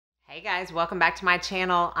Hey guys, welcome back to my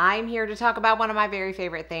channel. I'm here to talk about one of my very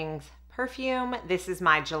favorite things, perfume. This is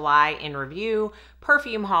my July in review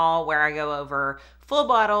perfume haul where I go over full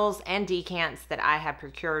bottles and decants that I have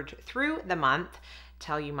procured through the month,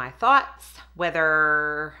 tell you my thoughts,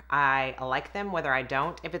 whether I like them, whether I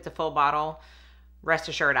don't. If it's a full bottle, rest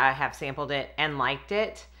assured I have sampled it and liked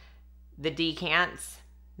it. The decants,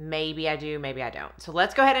 maybe I do, maybe I don't. So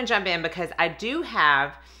let's go ahead and jump in because I do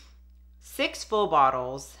have 6 full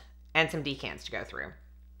bottles and some decants to go through.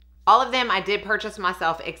 All of them I did purchase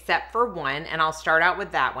myself except for one, and I'll start out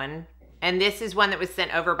with that one. And this is one that was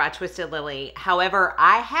sent over by Twisted Lily. However,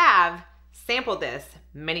 I have sampled this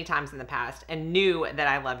many times in the past and knew that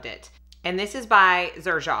I loved it. And this is by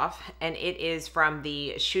Xerjoff, and it is from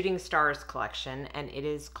the Shooting Stars collection, and it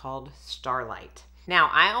is called Starlight. Now,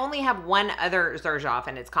 I only have one other Xerjoff,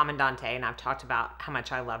 and it's Commandante, and I've talked about how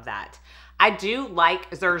much I love that. I do like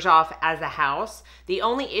Xerjoff as a house. The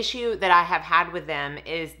only issue that I have had with them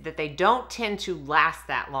is that they don't tend to last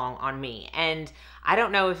that long on me. And I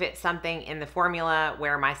don't know if it's something in the formula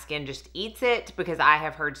where my skin just eats it, because I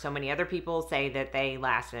have heard so many other people say that they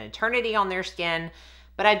last an eternity on their skin,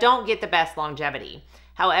 but I don't get the best longevity.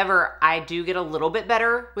 However, I do get a little bit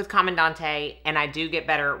better with Commandante, and I do get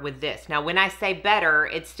better with this. Now, when I say better,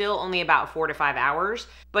 it's still only about 4 to 5 hours,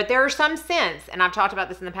 but there are some scents, and I've talked about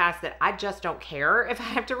this in the past, that I just don't care if I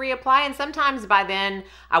have to reapply, and sometimes by then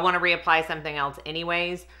I want to reapply something else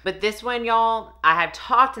anyways. But this one, y'all, I have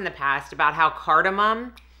talked in the past about how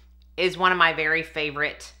cardamom is one of my very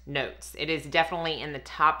favorite notes. It is definitely in the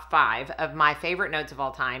top 5 of my favorite notes of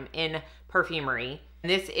all time in perfumery.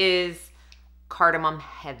 This is cardamom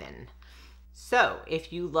heaven. So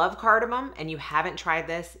if you love cardamom and you haven't tried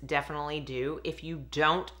this, definitely do. If you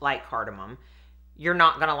don't like cardamom, you're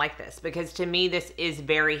not gonna like this, because to me this is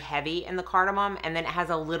very heavy in the cardamom, and then it has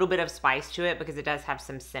a little bit of spice to it because it does have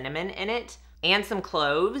some cinnamon in it and some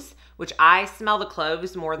cloves, which I smell the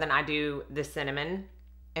cloves more than I do the cinnamon.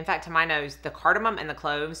 In fact, to my nose, the cardamom and the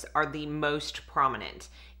cloves are the most prominent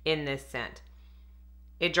in this scent.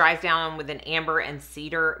 It dries down with an amber and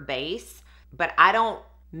cedar base, but I don't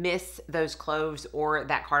miss those cloves or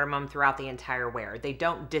that cardamom throughout the entire wear. They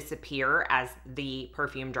don't disappear as the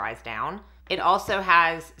perfume dries down. It also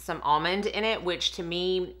has some almond in it, which to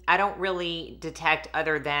me, I don't really detect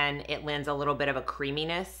other than it lends a little bit of a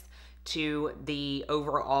creaminess to the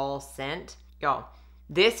overall scent. Y'all,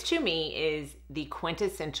 this to me is the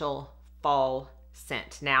quintessential fall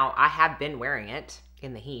scent. Now, I have been wearing it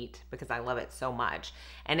in the heat because I love it so much.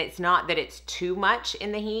 And it's not that it's too much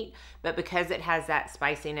in the heat, but because it has that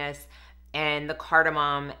spiciness and the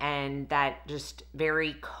cardamom and that just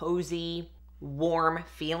very cozy, warm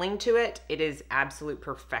feeling to it, it is absolute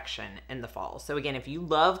perfection in the fall. So again, if you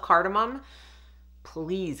love cardamom,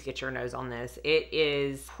 please get your nose on this. It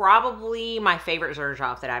is probably my favorite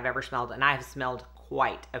Xerjoff that I've ever smelled, and I have smelled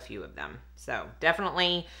quite a few of them. So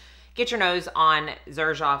definitely get your nose on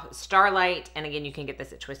Xerjoff Starlight. And again, you can get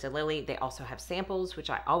this at Twisted Lily. They also have samples, which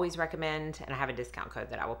I always recommend, and I have a discount code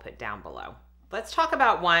that I will put down below. Let's talk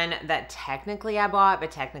about one that technically I bought, but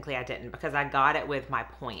technically I didn't, because I got it with my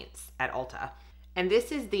points at Ulta. And this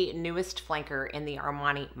is the newest flanker in the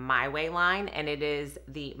Ormonde My Way line, and it is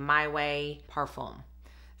the My Way Perfume.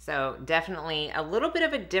 So definitely a little bit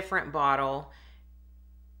of a different bottle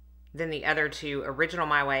than the other two, Original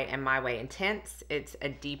My Way and My Way Intense. It's a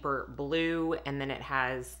deeper blue, and then it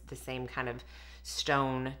has the same kind of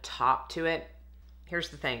stone top to it. Here's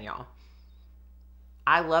the thing, y'all.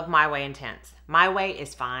 I love My Way Intense. My Way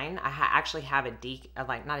is fine. I actually have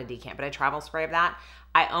not a decant, but a travel spray of that.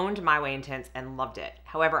 I owned My Way Intense and loved it.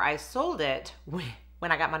 However, I sold it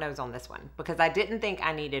when I got my nose on this one because I didn't think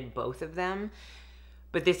I needed both of them.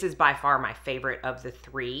 But this is by far my favorite of the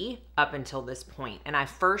 3 up until this point. And I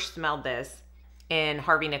first smelled this in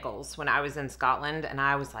Harvey Nichols when I was in Scotland, and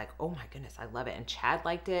I was like, oh my goodness, I love it. And Chad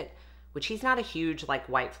liked it, which he's not a huge like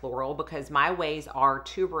white floral because My Ways are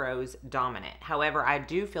tuberose dominant. However, I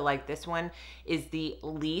do feel like this one is the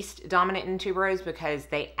least dominant in tuberose because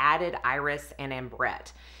they added iris and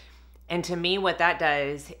ambrette. And to me, what that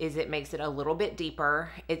does is it makes it a little bit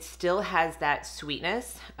deeper. It still has that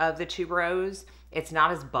sweetness of the tuberose. It's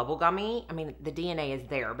not as bubblegummy. I mean, the DNA is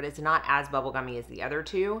there, but it's not as bubblegummy as the other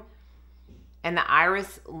two. And the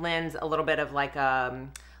iris lends a little bit of like a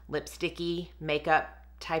lipsticky makeup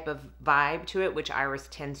type of vibe to it, which iris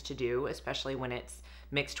tends to do, especially when it's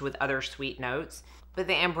mixed with other sweet notes. But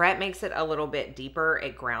the ambrette makes it a little bit deeper.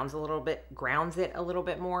 It grounds it a little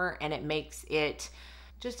bit more, and it makes it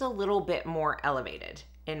just a little bit more elevated.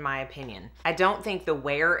 in my opinion. I don't think the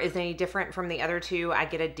wear is any different from the other two. I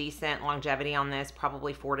get a decent longevity on this,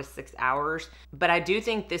 probably 4 to 6 hours. But I do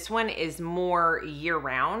think this one is more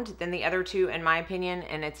year-round than the other two, in my opinion.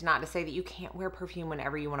 And it's not to say that you can't wear perfume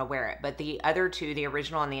whenever you want to wear it. But the other two, the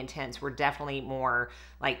original and the Intense, were definitely more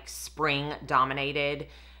like spring dominated,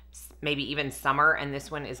 maybe even summer. And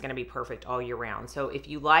this one is going to be perfect all year round. So if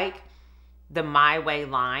you like the My Way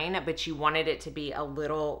line, but you wanted it to be a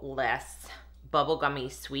little less bubblegummy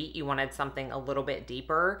sweet, you wanted something a little bit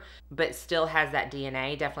deeper, but still has that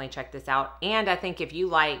DNA, definitely check this out. And I think if you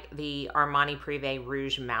like the Armani Privé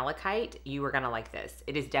Rouge Malachite, you are gonna like this.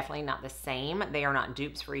 It is definitely not the same. They are not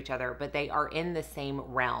dupes for each other, but they are in the same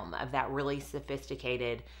realm of that really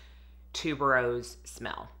sophisticated tuberose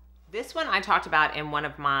smell. This one I talked about in one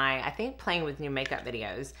of my, I think, playing with new makeup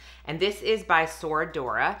videos. And this is by Sora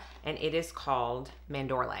Dora, and it is called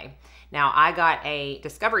Mandorle. Now, I got a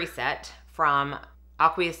discovery set from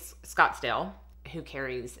Aqueous Scottsdale, who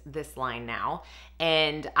carries this line now.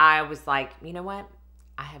 And I was like, you know what?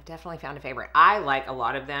 I have definitely found a favorite. I like a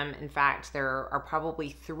lot of them. In fact, there are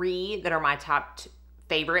probably 3 that are my top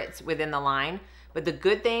favorites within the line. But the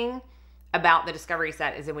good thing about the discovery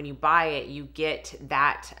set is that when you buy it, you get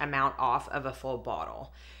that amount off of a full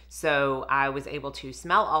bottle. So I was able to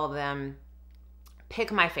smell all of them, pick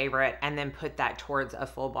my favorite, and then put that towards a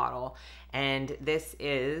full bottle. And this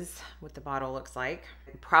is what the bottle looks like.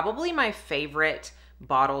 Probably my favorite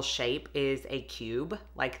bottle shape is a cube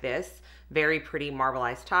like this. Very pretty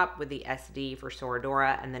marbleized top with the SD for Sora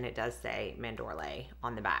Dora, and then it does say Mandorle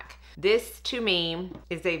on the back. This, to me,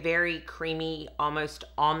 is a very creamy, almost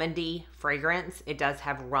almondy fragrance. It does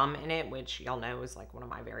have rum in it, which y'all know is like one of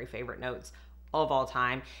my very favorite notes of all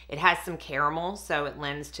time. It has some caramel, so it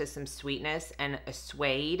lends to some sweetness, and a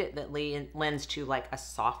suede that lends to like a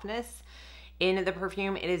softness in the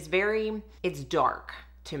perfume. It is it's dark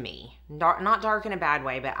to me. Not dark in a bad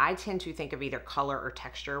way, but I tend to think of either color or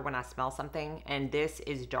texture when I smell something, and this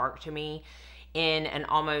is dark to me in an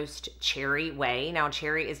almost cherry way. Now,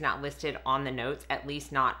 cherry is not listed on the notes, at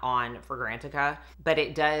least not on Fragrantica, but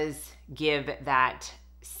it does give that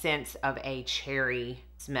sense of a cherry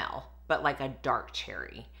smell, but like a dark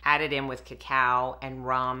cherry, added in with cacao and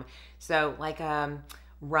rum. So like a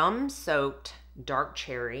rum-soaked dark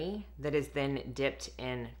cherry that is then dipped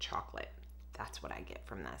in chocolate. That's what I get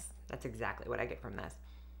from this. That's exactly what I get from this.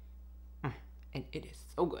 And it is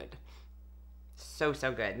so good. So,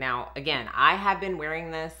 so good. Now, again, I have been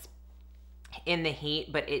wearing this in the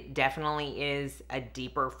heat, but it definitely is a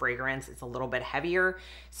deeper fragrance. It's a little bit heavier.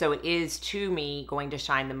 So it is, to me, going to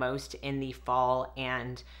shine the most in the fall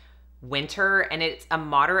and winter, and it's a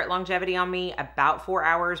moderate longevity on me, about 4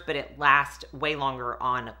 hours, but it lasts way longer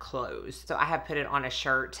on clothes. So I have put it on a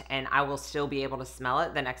shirt, and I will still be able to smell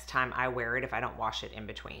it the next time I wear it if I don't wash it in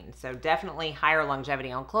between. So definitely higher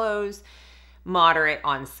longevity on clothes, moderate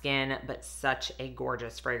on skin, but such a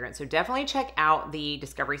gorgeous fragrance. So definitely check out the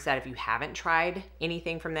Discovery set if you haven't tried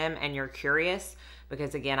anything from them and you're curious,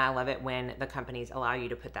 because again, I love it when the companies allow you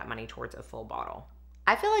to put that money towards a full bottle.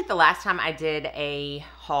 I feel like the last time I did a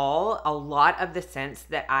haul, a lot of the scents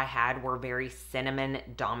that I had were very cinnamon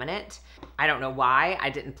dominant. I don't know why. I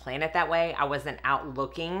didn't plan it that way. I wasn't out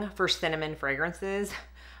looking for cinnamon fragrances,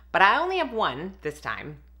 but I only have one this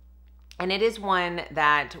time. And it is one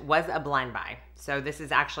that was a blind buy. So this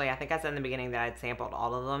is actually, I think I said in the beginning that I'd sampled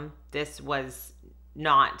all of them. This was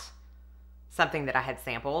not something that I had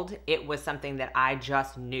sampled. It was something that I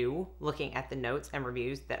just knew looking at the notes and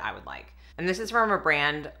reviews that I would like. And this is from a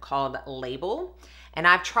brand called Label. And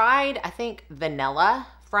I've tried, I think, vanilla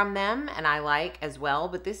from them, and I like as well.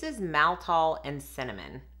 But this is Maltol and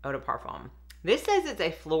Cinnamon Eau de Parfum. This says it's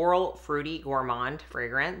a floral, fruity, gourmand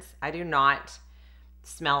fragrance. I do not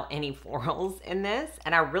smell any florals in this,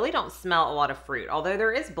 and I really don't smell a lot of fruit. Although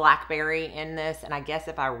there is blackberry in this, and I guess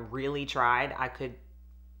if I really tried, I could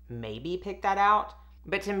maybe pick that out.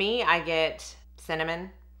 But to me, I get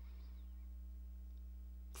cinnamon,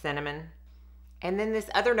 and then this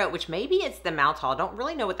other note, which maybe it's the maltol. Don't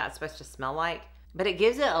really know what that's supposed to smell like, but it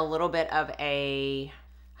gives it a little bit of a,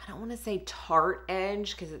 I don't want to say tart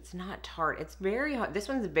edge, because it's not tart. It's very hard. This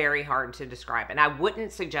one's very hard to describe, and I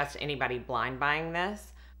wouldn't suggest anybody blind buying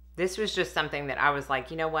this. This was just something that I was like,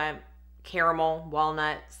 you know what? Caramel,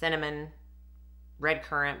 walnut, cinnamon, red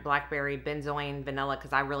currant, blackberry, benzoin, vanilla,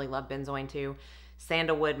 because I really love benzoin too,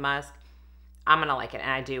 sandalwood, musk. I'm going to like it, and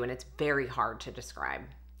I do, and it's very hard to describe.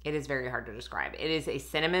 It is very hard to describe. It is a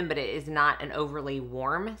cinnamon, but it is not an overly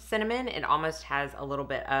warm cinnamon. It almost has a little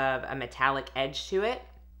bit of a metallic edge to it.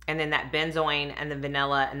 And then that benzoin and the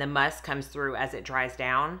vanilla and the musk comes through as it dries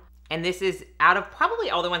down. And this is, out of probably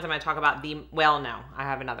all the ones I'm going to talk about, well, no, I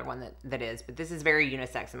have another one that is, but this is very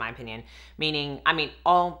unisex in my opinion. Meaning, I mean,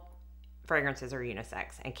 all fragrances are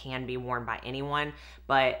unisex and can be worn by anyone,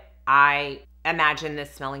 but I imagine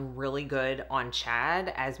this smelling really good on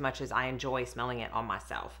Chad as much as I enjoy smelling it on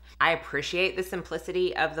myself. I appreciate the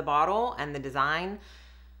simplicity of the bottle and the design.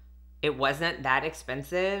 It wasn't that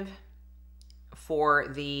expensive for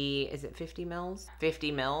the, is it 50 mils?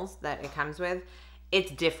 50 mils that it comes with.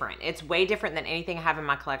 It's different. It's way different than anything I have in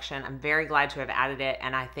my collection. I'm very glad to have added it,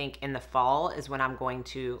 and I think in the fall is when I'm going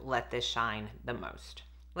to let this shine the most.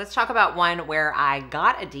 Let's talk about one where I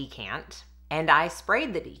got a decant and I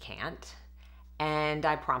sprayed the decant and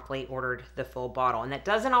I promptly ordered the full bottle. And that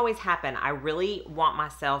doesn't always happen. I really want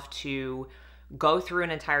myself to go through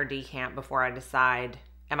an entire decant before I decide,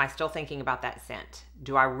 am I still thinking about that scent?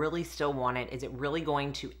 Do I really still want it? Is it really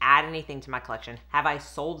going to add anything to my collection? Have I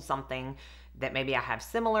sold something that maybe I have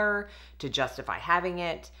similar to justify having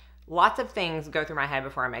it? Lots of things go through my head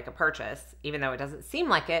before I make a purchase, even though it doesn't seem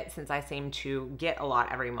like it since I seem to get a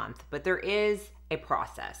lot every month, but there is a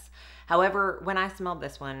process. However, when I smelled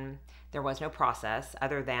this one, there was no process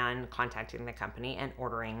other than contacting the company and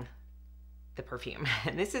ordering the perfume.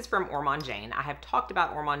 And this is from Ormonde Jayne. I have talked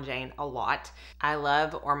about Ormonde Jayne a lot. I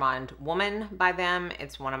love Ormonde Woman by them.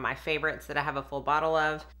 It's one of my favorites that I have a full bottle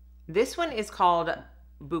of. This one is called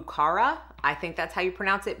Bakhura. I think that's how you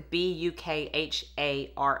pronounce it. Bukhara.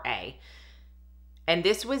 And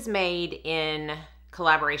this was made in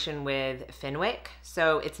collaboration with Fenwick.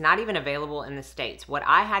 So it's not even available in the States. What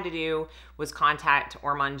I had to do was contact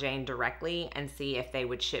Ormonde Jayne directly and see if they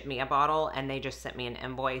would ship me a bottle. And they just sent me an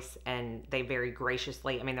invoice, and they very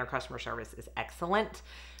graciously, I mean, their customer service is excellent,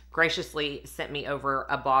 graciously sent me over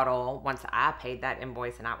a bottle once I paid that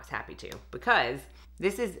invoice, and I was happy to, because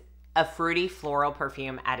this is a fruity floral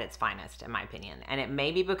perfume at its finest, in my opinion. And it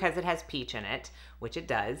may be because it has peach in it, which it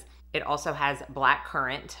does. It also has black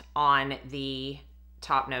currant on the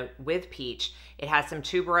top note with peach. It has some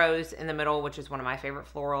tuberose in the middle, which is one of my favorite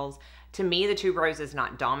florals. To me, the tuberose is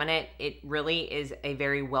not dominant. It really is a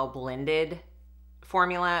very well blended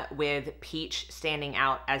formula with peach standing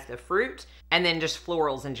out as the fruit, and then just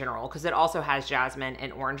florals in general, because it also has jasmine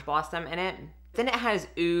and orange blossom in it. Then it has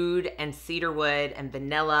oud and cedarwood and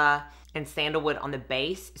vanilla and sandalwood on the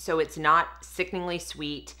base. So it's not sickeningly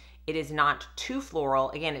sweet. It is not too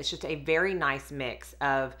floral. Again, it's just a very nice mix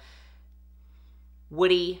of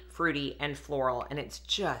woody, fruity, and floral. And it's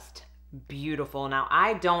just beautiful. Now,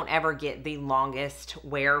 I don't ever get the longest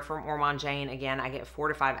wear from Ormonde Jayne. Again, I get 4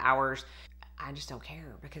 to 5 hours. I just don't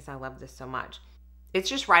care because I love this so much. It's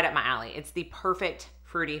just right up my alley. It's the perfect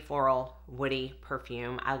fruity, floral, woody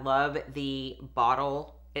perfume. I love the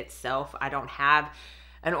bottle itself. I don't have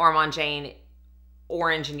an Ormonde Jayne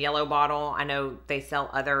orange and yellow bottle. I know they sell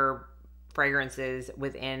other fragrances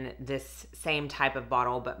within this same type of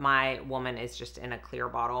bottle, but my Woman is just in a clear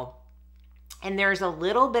bottle. And there's a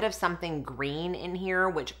little bit of something green in here,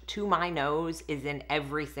 which to my nose is in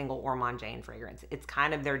every single Ormonde Jayne fragrance. It's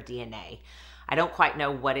kind of their DNA. I don't quite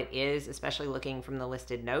know what it is, especially looking from the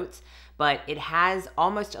listed notes, but it has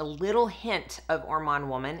almost a little hint of Ormonde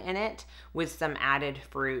Woman in it with some added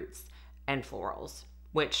fruits and florals,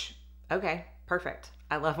 which, okay, perfect.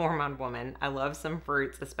 I love Ormonde Woman. I love some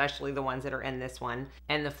fruits, especially the ones that are in this one,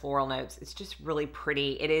 and the floral notes. It's just really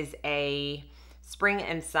pretty. It is a spring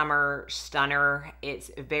and summer stunner. It's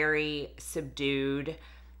very subdued.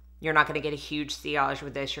 You're not going to get a huge sillage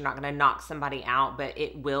with this. You're not going to knock somebody out, but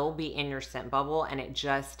it will be in your scent bubble, and it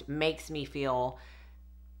just makes me feel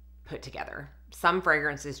put together. Some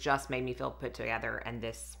fragrances just made me feel put together, and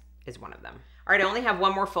this is one of them. All right, I only have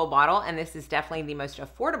one more full bottle, and this is definitely the most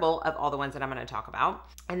affordable of all the ones that I'm going to talk about.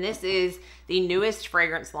 And this is the newest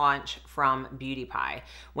fragrance launch from Beauty Pie.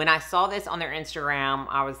 When I saw this on their Instagram,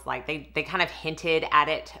 I was like, they kind of hinted at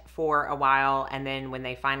it for a while, and then when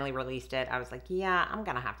they finally released it, I was like, yeah, I'm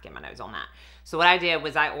going to have to get my nose on that. So what I did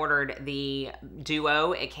was I ordered the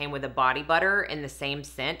duo. It came with a body butter in the same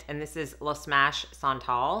scent, and this is La Smash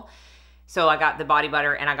Santal. So I got the body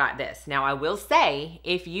butter and I got this. Now I will say,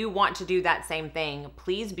 if you want to do that same thing,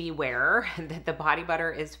 please beware that the body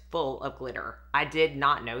butter is full of glitter. I did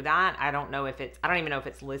not know that. I don't even know if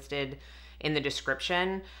it's listed in the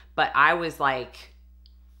description, but I was like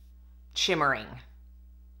shimmering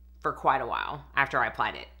for quite a while after I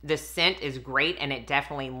applied it. The scent is great and it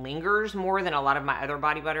definitely lingers more than a lot of my other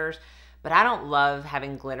body butters, but I don't love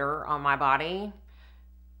having glitter on my body.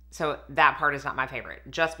 So that part is not my favorite.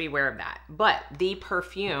 Just beware of that. But the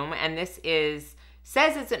perfume, and this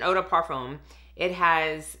says it's an eau de parfum. It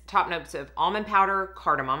has top notes of almond powder,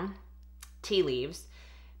 cardamom, tea leaves,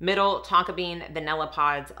 Middle, tonka bean, vanilla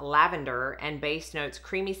pods, lavender, and base notes,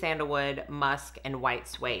 creamy sandalwood, musk, and white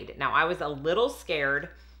suede. Now, I was a little scared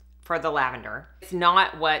for the lavender. It's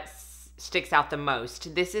not what sticks out the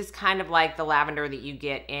most. This is kind of like the lavender that you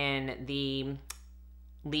get in the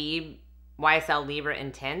YSL Libre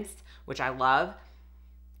Intense, which I love.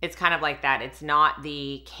 It's kind of like that. It's not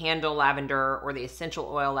the candle lavender or the essential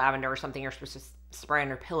oil lavender or something you're supposed to spray on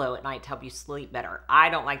your pillow at night to help you sleep better. I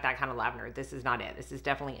don't like that kind of lavender. This is not it. This is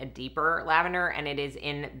definitely a deeper lavender, and it is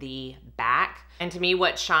in the back. And to me,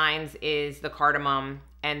 what shines is the cardamom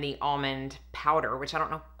and the almond powder, which I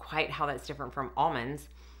don't know quite how that's different from almonds,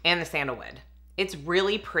 and the sandalwood. It's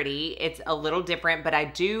really pretty. It's a little different, but I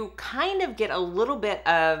do kind of get a little bit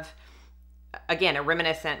of, again, a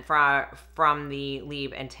reminiscent from the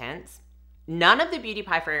Libre Intense. None of the Beauty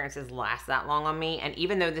Pie fragrances last that long on me, and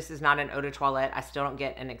even though this is not an eau de toilette, I still don't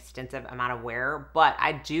get an extensive amount of wear, but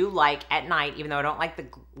I do like at night, even though I don't like the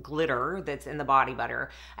glitter that's in the body butter,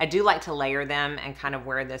 I do like to layer them and kind of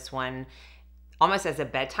wear this one almost as a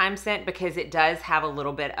bedtime scent because it does have a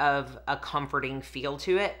little bit of a comforting feel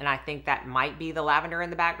to it, and I think that might be the lavender in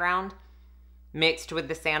the background mixed with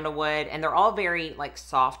the sandalwood, and they're all very like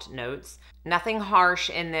soft notes. Nothing harsh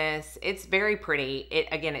in this. It's very pretty.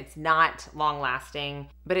 Again, it's not long lasting,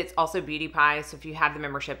 but it's also Beauty Pie. So if you have the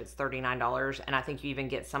membership, it's $39. And I think you even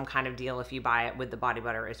get some kind of deal if you buy it with the body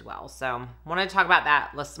butter as well. So I wanted to talk about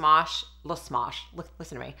that. Listen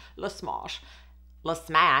to me. Le Smash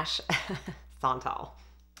Santal. All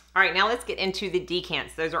right, now let's get into the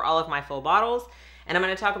decants. Those are all of my full bottles. And I'm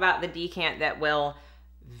going to talk about the decant that will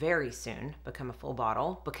very soon become a full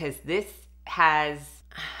bottle because this has,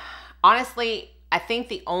 honestly, I think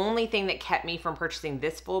the only thing that kept me from purchasing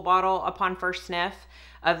this full bottle upon first sniff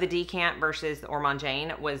of the decant versus the Ormonde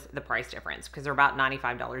Jayne was the price difference because they're about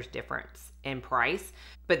 $95 difference in price.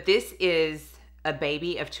 But this is a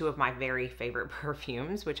baby of two of my very favorite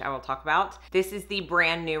perfumes, which I will talk about. This is the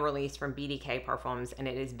brand new release from BDK Perfumes, and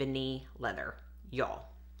it is Vanille Leather, y'all.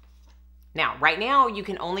 Now, right now, you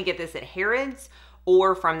can only get this at Harrods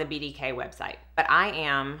or from the BDK website. But I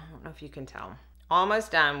don't know if you can tell,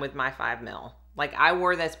 almost done with my 5 ml. Like I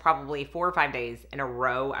wore this probably 4 or 5 days in a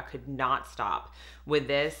row. I could not stop with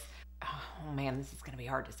this. Oh man, this is gonna be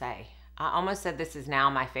hard to say. I almost said this is now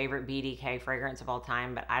my favorite BDK fragrance of all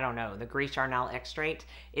time, but I don't know. The Gris Charnel Extrait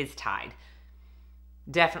is tied.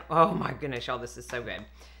 Definitely, oh my goodness, y'all, this is so good.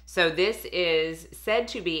 So this is said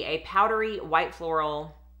to be a powdery white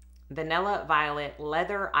floral, vanilla, violet,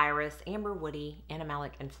 leather, iris, amber, woody,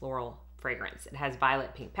 animalic, and floral fragrance. It has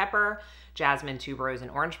violet, pink pepper, jasmine, tuberose, and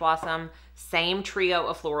orange blossom. Same trio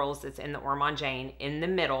of florals that's in the Ormonde Jayne in the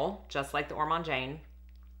middle, just like the Ormonde Jayne.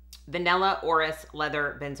 Vanilla, orris,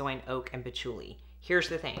 leather, benzoin, oak, and patchouli. Here's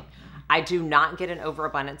the thing. I do not get an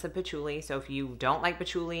overabundance of patchouli, so if you don't like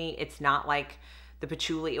patchouli, it's not like the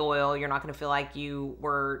patchouli oil. You're not going to feel like you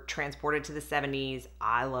were transported to the 70s.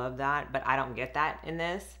 I love that, but I don't get that in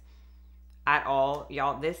this at all.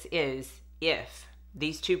 Y'all, this is if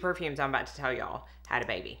these two perfumes I'm about to tell y'all had a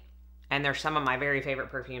baby. And they're some of my very favorite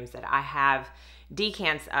perfumes that I have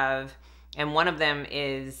decants of, and one of them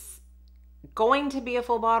is going to be a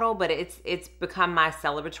full bottle, but it's become my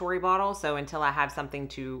celebratory bottle. So until I have something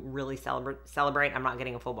to really celebrate, I'm not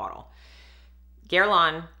getting a full bottle.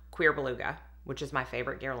 Guerlain Cuir Beluga, which is my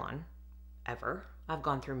favorite Guerlain ever. I've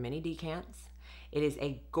gone through many decants. It is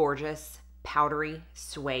a gorgeous powdery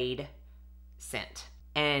suede scent.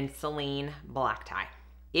 And Celine Black Tie.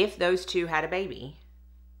 If those two had a baby,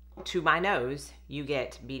 to my nose, you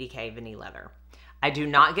get BDK Vanille Leather. I do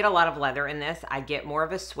not get a lot of leather in this. I get more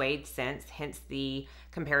of a suede scent, hence the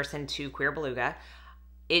comparison to Cuir Beluga.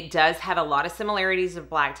 It does have a lot of similarities of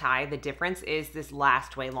Black Tie. The difference is this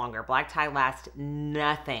lasts way longer. Black Tie lasts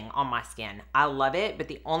nothing on my skin. I love it, but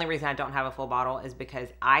the only reason I don't have a full bottle is because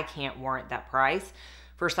I can't warrant that price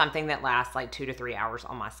for something that lasts like 2 to 3 hours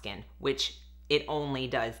on my skin, which it only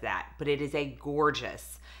does that. But it is a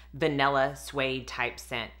gorgeous vanilla suede type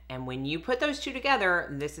scent. And when you put those two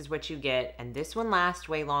together, this is what you get. And this one lasts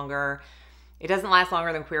way longer. It doesn't last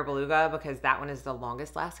longer than Cuir Beluga because that one is the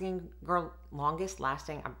longest lasting,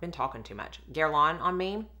 I've been talking too much, Guerlain on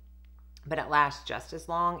me, but it lasts just as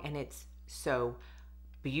long and it's so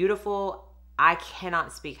beautiful. I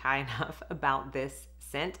cannot speak high enough about this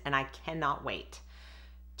scent and I cannot wait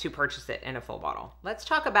to purchase it in a full bottle. Let's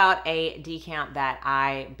talk about a decant that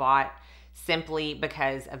I bought simply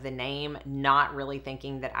because of the name, not really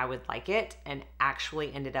thinking that I would like it, and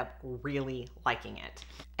actually ended up really liking it.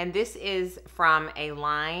 And this is from a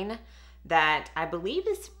line that I believe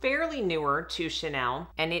is fairly newer to Chanel,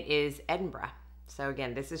 and it is Edinburgh. So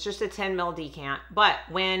again, this is just a 10 ml decant, but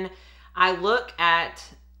when I look at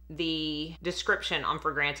the description on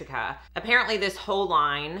Fragrantica. Apparently this whole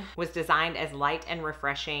line was designed as light and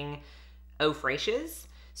refreshing eau fraiches.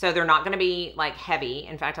 So they're not gonna be like heavy.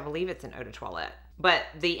 In fact, I believe it's an eau de toilette. But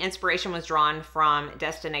the inspiration was drawn from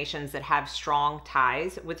destinations that have strong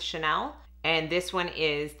ties with Chanel. And this one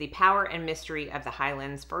is the power and mystery of the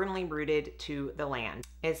Highlands, firmly rooted to the land.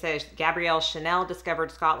 It says, Gabrielle Chanel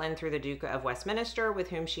discovered Scotland through the Duke of Westminster, with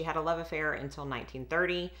whom she had a love affair until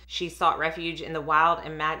 1930. She sought refuge in the wild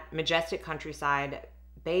and majestic countryside,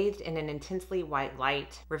 bathed in an intensely white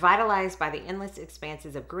light. Revitalized by the endless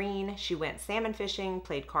expanses of green, she went salmon fishing,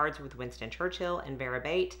 played cards with Winston Churchill and Vera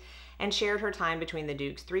Bate, and shared her time between the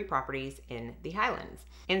Duke's 3 properties in the Highlands.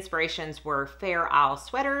 Inspirations were Fair Isle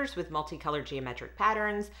sweaters with multicolored geometric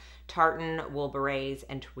patterns, tartan wool berets,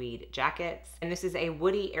 and tweed jackets. And this is a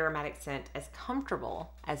woody aromatic scent as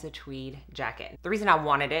comfortable as a tweed jacket. The reason I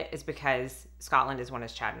wanted it is because Scotland is one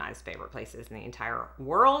of Chad and I's favorite places in the entire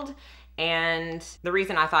world. And the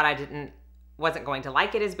reason I thought wasn't going to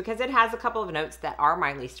like it is because it has a couple of notes that are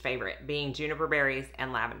my least favorite, being juniper berries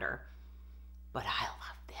and lavender. But I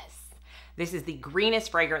love this. This is the greenest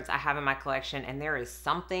fragrance I have in my collection, and there is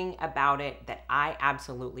something about it that I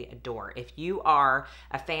absolutely adore. If you are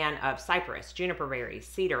a fan of cypress, juniper berries,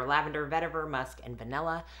 cedar, lavender, vetiver, musk, and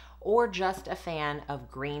vanilla, or just a fan of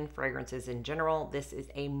green fragrances in general, this is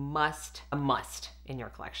a must in your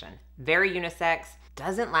collection. Very unisex,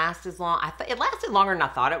 doesn't last as long. It lasted longer than I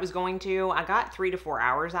thought it was going to. I got 3 to 4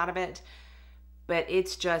 hours out of it. But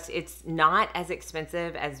it's not as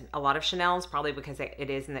expensive as a lot of Chanel's, probably because it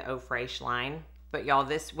is in the Eau Fraiche line. But y'all,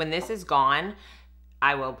 when this is gone,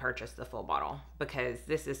 I will purchase the full bottle because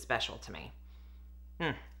this is special to me.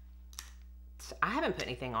 So I haven't put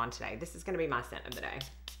anything on today. This is gonna be my scent of the day.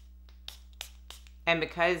 And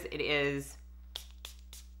because it is,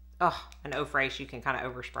 an Eau Fraiche, you can kind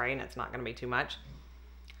of overspray and it's not gonna be too much.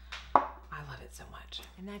 I love it so much.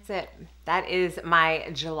 And that's it. That is my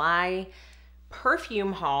July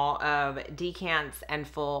perfume haul of decants and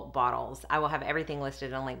full bottles. I will have everything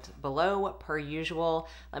listed and linked below per usual.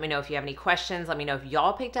 Let me know if you have any questions. Let me know if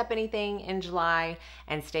y'all picked up anything in July,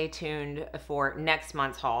 and stay tuned for next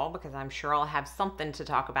month's haul because I'm sure I'll have something to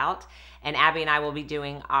talk about. And Abby and I will be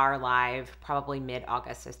doing our live probably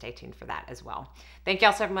mid-August, so stay tuned for that as well. Thank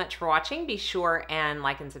y'all so much for watching. Be sure and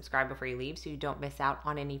like and subscribe before you leave so you don't miss out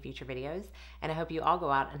on any future videos. And I hope you all go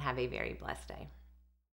out and have a very blessed day.